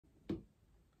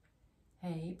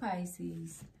Hey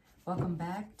Pisces, welcome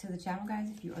back to the channel,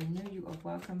 guys. If you are new, you are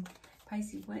welcome.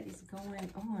 Pisces, what is going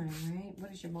on, right?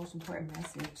 What is your most important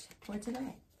message for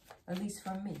today? At least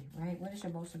from me, right? What is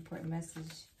your most important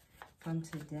message from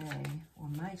today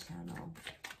on my channel,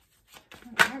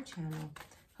 on our channel?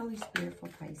 Holy Spirit for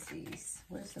Pisces,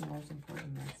 what is the most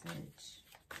important message?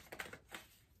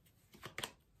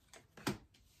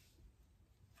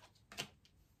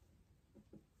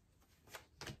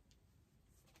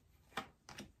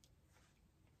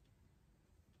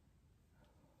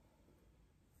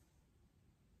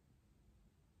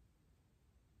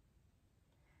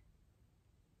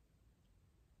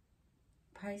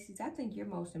 Pisces, I think your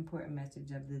most important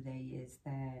message of the day is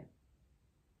that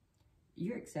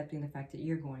you're accepting the fact that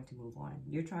you're going to move on.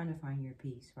 You're trying to find your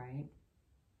peace, right?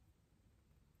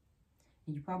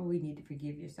 And you probably need to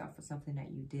forgive yourself for something that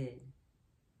you did.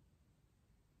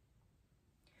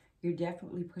 You're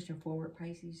definitely pushing forward,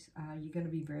 Pisces. You're going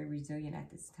to be very resilient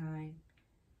at this time.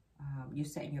 You're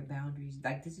setting your boundaries.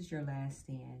 Like, this is your last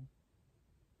stand.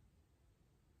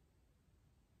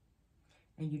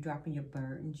 And you're dropping your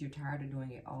burdens. You're tired of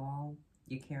doing it all.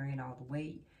 You're carrying all the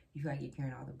weight. You feel like you're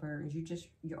carrying all the burdens.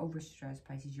 You're overstressed,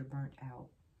 Pisces. You're burnt out.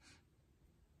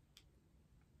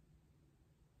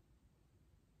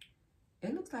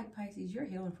 It looks like, Pisces, you're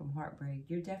healing from heartbreak.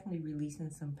 You're definitely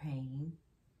releasing some pain.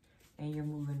 And you're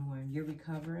moving on. You're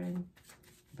recovering,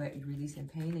 but you're releasing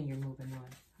pain and you're moving on.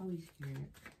 Holy Spirit,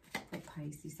 for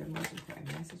Pisces, the most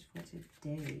important message for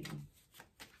today.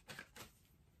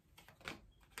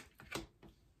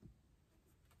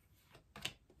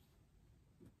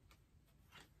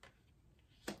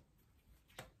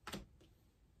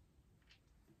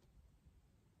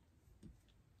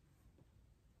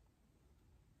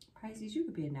 Pisces, you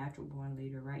could be a natural born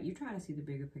leader, right? You're trying to see the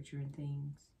bigger picture in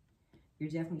things. You're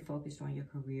definitely focused on your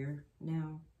career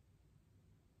now.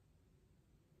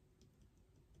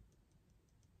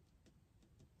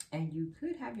 And you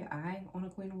could have your eye on a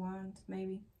Queen of Wands,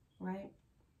 maybe, right?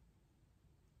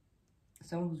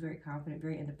 Someone who's very confident,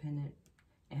 very independent,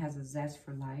 and has a zest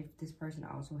for life. This person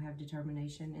also have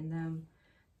determination in them.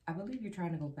 I believe you're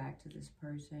trying to go back to this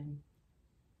person.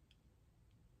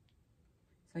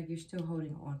 It's like you're still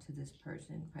holding on to this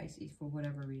person, Pisces, for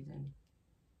whatever reason.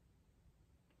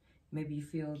 Maybe you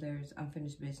feel there's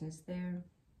unfinished business there.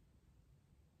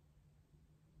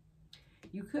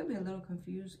 You could be a little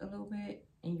confused a little bit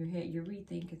in your head. You're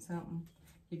rethinking something.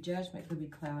 Your judgment could be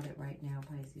clouded right now,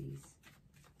 Pisces.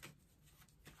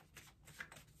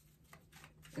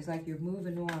 It's like you're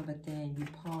moving on, but then you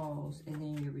pause and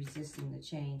then you're resisting the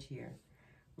change here,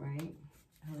 right?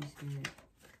 Holy Spirit.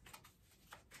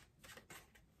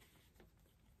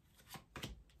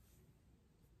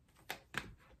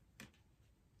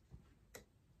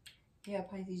 Yeah,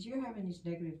 Pisces, you're having these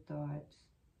negative thoughts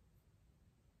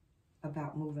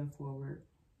about moving forward.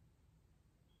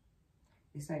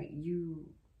 It's like you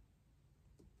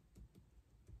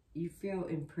feel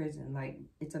imprisoned, like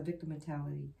it's a victim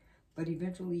mentality. But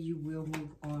eventually you will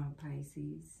move on,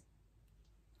 Pisces.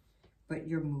 But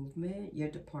your movement, your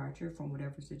departure from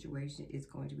whatever situation is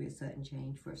going to be a sudden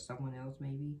change for someone else,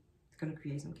 maybe. It's going to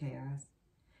create some chaos.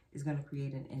 It's going to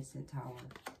create an instant tower.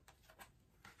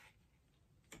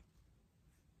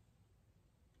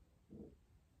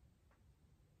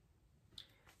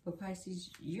 But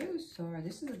Pisces, you're the star.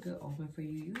 This is a good omen for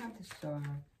you. You have the star.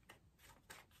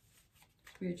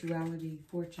 Spirituality,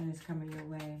 fortune is coming your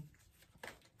way.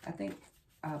 I think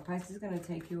Pisces is going to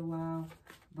take you a while,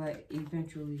 but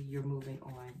eventually you're moving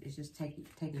on. It's just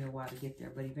taking a while to get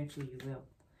there, but eventually you will.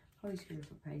 Holy Spirit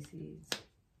for Pisces.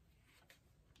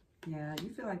 Yeah, you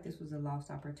feel like this was a lost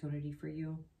opportunity for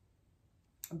you.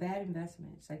 A bad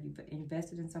investment. It's like you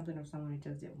invested in something or someone it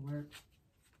just didn't work.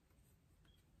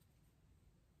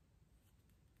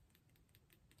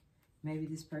 Maybe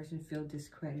this person feels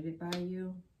discredited by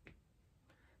you.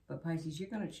 But Pisces,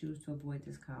 you're going to choose to avoid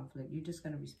this conflict. You're just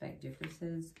going to respect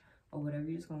differences or whatever.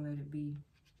 You're just going to let it be.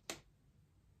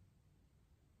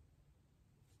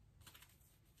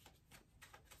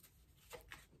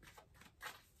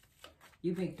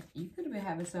 You could have been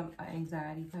having some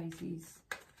anxiety, Pisces,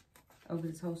 over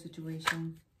this whole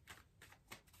situation.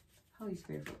 Holy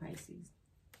Spirit for Pisces.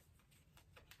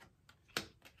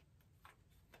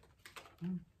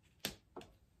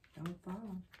 Don't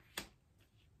fall.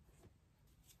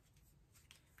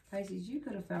 Pisces, you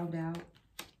could have found out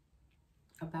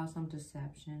about some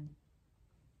deception.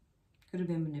 Could have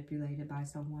been manipulated by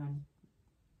someone.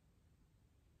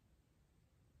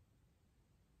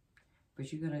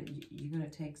 But you're gonna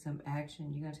take some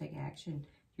action. You're gonna take action.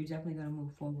 You're definitely gonna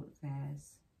move forward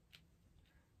fast.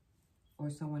 Or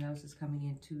someone else is coming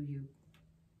into you.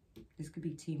 This could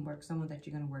be teamwork, someone that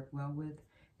you're going to work well with.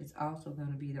 It's also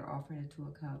going to be their offering the Two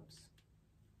of Cups.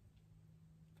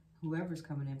 Whoever's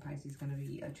coming in, Pisces, is going to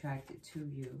be attracted to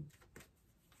you.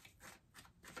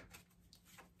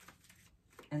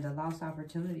 And the lost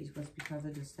opportunities was because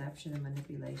of deception and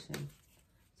manipulation.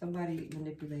 Somebody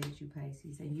manipulated you,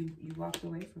 Pisces, and you walked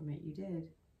away from it. You did.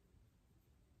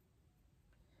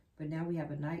 But now we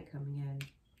have a Knight coming in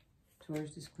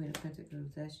towards this Queen of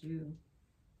Pentacles. That's you.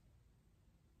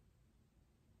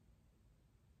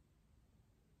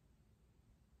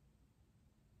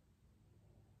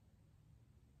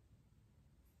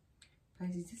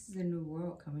 Pisces, this is a new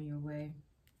world coming your way.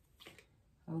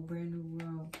 Oh, brand new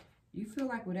world. You feel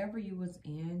like whatever you was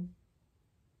in,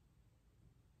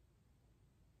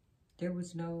 there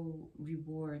was no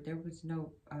reward. There was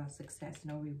no success,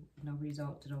 no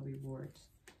result, no rewards.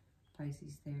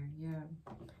 Pisces there, yeah.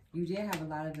 You did have a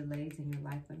lot of delays in your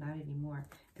life, but not anymore.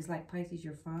 It's like, Pisces,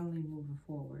 you're finally moving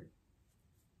forward.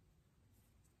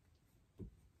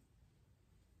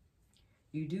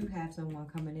 You do have someone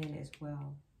coming in as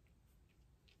well.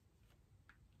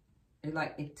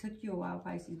 It took you a while,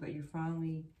 Pisces, but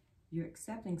you're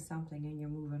accepting something and you're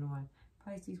moving on.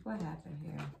 Pisces, what happened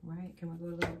here, right? Can we go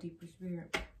a little deeper,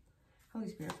 Spirit? Holy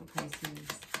Spirit for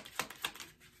Pisces.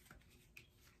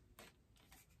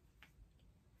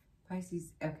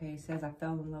 Pisces, okay, it says I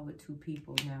fell in love with two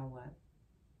people. Now what?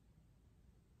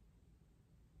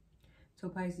 So,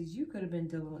 Pisces, you could have been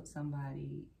dealing with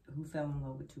somebody who fell in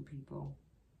love with two people.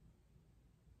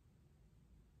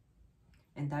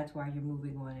 And that's why you're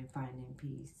moving on and finding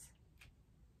peace.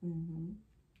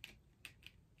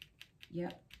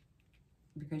 Yep.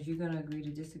 Because you're going to agree to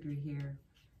disagree here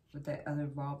with that other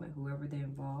involvement, whoever they're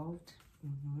involved.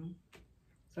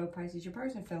 So, Pisces, your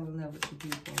person fell in love with two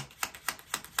people.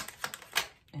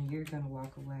 And you're going to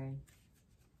walk away.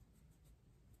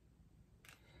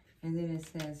 And then it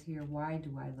says here, why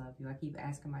do I love you? I keep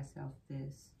asking myself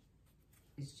this.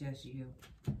 It's just you.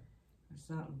 Or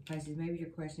something. Pisces, maybe you're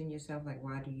questioning yourself, like,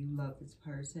 why do you love this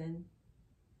person?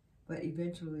 But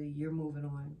eventually, you're moving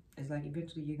on. It's like,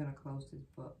 eventually, you're going to close this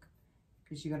book.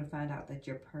 Because you're going to find out that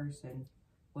your person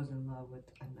was in love with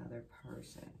another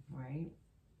person, right?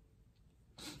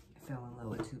 Fell in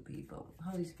love with two people.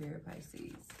 Holy Spirit,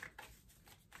 Pisces.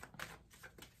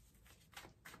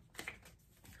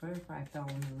 Clarify, fell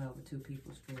in love with two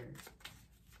people, Spirit.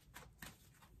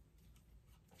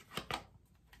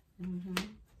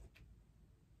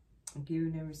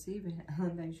 Giving and receiving.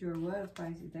 They sure was,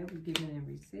 Pisces. They was giving and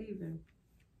receiving.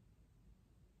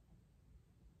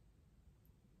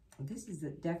 This is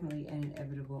definitely an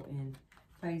inevitable end.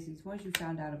 Pisces, once you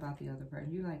found out about the other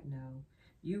person, you're like, no.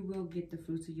 You will get the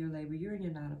fruits of your labor. You're in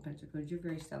your Nine of Pentacles. You're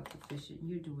very self-sufficient.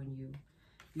 You're doing you.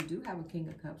 You do have a King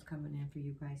of Cups coming in for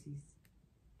you, Pisces.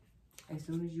 As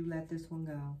soon as you let this one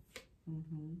go,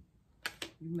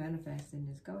 you manifesting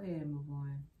this. Go ahead and move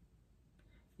on.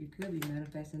 You could be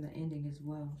manifesting the ending as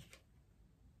well.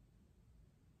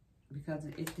 Because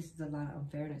this is a lot of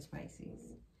unfairness,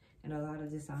 Pisces. And a lot of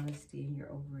dishonesty, and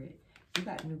you're over it. You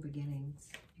got new beginnings.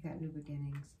 You got new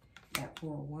beginnings. That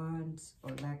Four of Wands,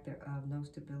 or lack thereof, no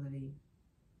stability.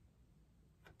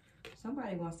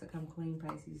 Somebody wants to come clean,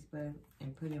 Pisces,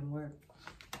 and put in work.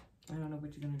 I don't know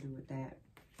what you're going to do with that.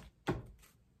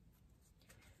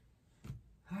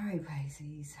 All right,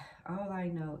 Pisces. All I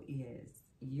know is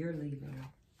you're leaving.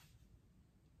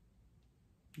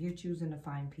 You're choosing to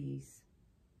find peace.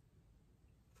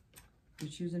 You're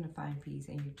choosing to find peace,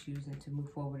 and you're choosing to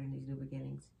move forward in these new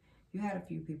beginnings. You had a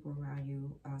few people around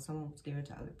you. Someone was given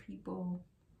to other people.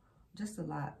 Just a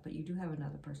lot. But you do have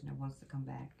another person that wants to come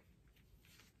back.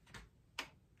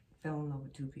 Fell in love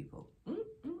with two people.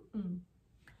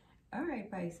 All right,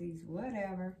 Pisces.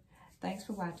 Whatever. Thanks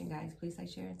for watching, guys. Please like,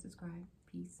 share, and subscribe.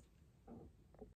 Peace.